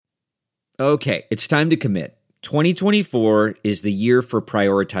Okay, it's time to commit. 2024 is the year for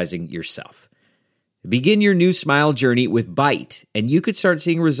prioritizing yourself. Begin your new smile journey with Byte, and you could start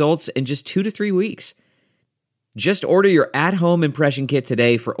seeing results in just 2 to 3 weeks. Just order your at-home impression kit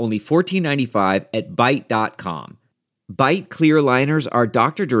today for only $14.95 at Byte.com. Byte clear liners are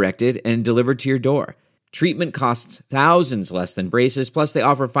doctor-directed and delivered to your door. Treatment costs thousands less than braces, plus they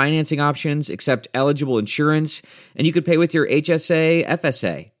offer financing options, accept eligible insurance, and you could pay with your HSA,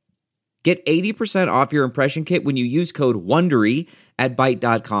 FSA. Get 80% off your impression kit when you use code WONDERY at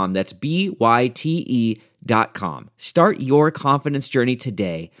Byte.com. That's BYTE.com. Start your confidence journey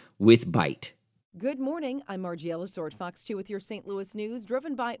today with Byte. Good morning. I'm Margie Ellisor at Fox 2 with your St. Louis news,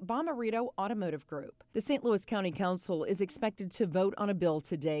 driven by Bomarito Automotive Group. The St. Louis County Council is expected to vote on a bill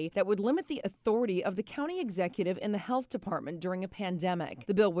today that would limit the authority of the county executive and the health department during a pandemic.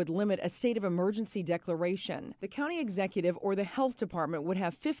 The bill would limit a state of emergency declaration. The county executive or the health department would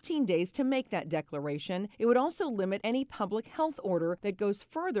have 15 days to make that declaration. It would also limit any public health order that goes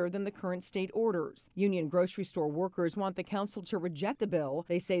further than the current state orders. Union grocery store workers want the council to reject the bill.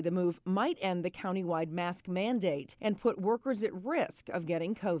 They say the move might end the countywide mask mandate and put workers at risk of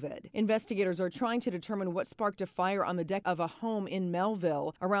getting COVID. Investigators are trying to determine what sparked a fire on the deck of a home in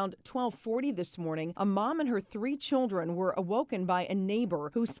Melville. Around 12:40 this morning, a mom and her 3 children were awoken by a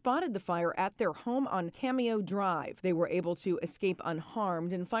neighbor who spotted the fire at their home on Cameo Drive. They were able to escape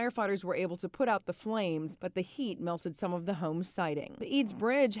unharmed, and firefighters were able to put out the flames, but the heat melted some of the home's siding. The Eads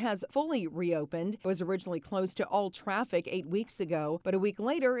Bridge has fully reopened. It was originally closed to all traffic 8 weeks ago, but a week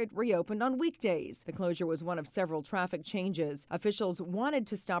later it reopened on weekdays. The closure was one of several traffic changes. Officials wanted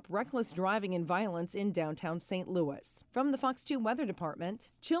to stop reckless driving and violence in downtown St. Louis. From the Fox 2 Weather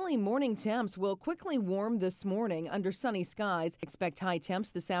Department, chilly morning temps will quickly warm this morning under sunny skies. Expect high temps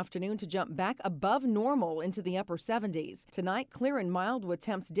this afternoon to jump back above normal into the upper 70s. Tonight, clear and mild with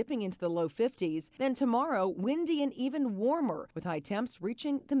temps dipping into the low 50s. Then tomorrow, windy and even warmer with high temps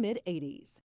reaching the mid 80s.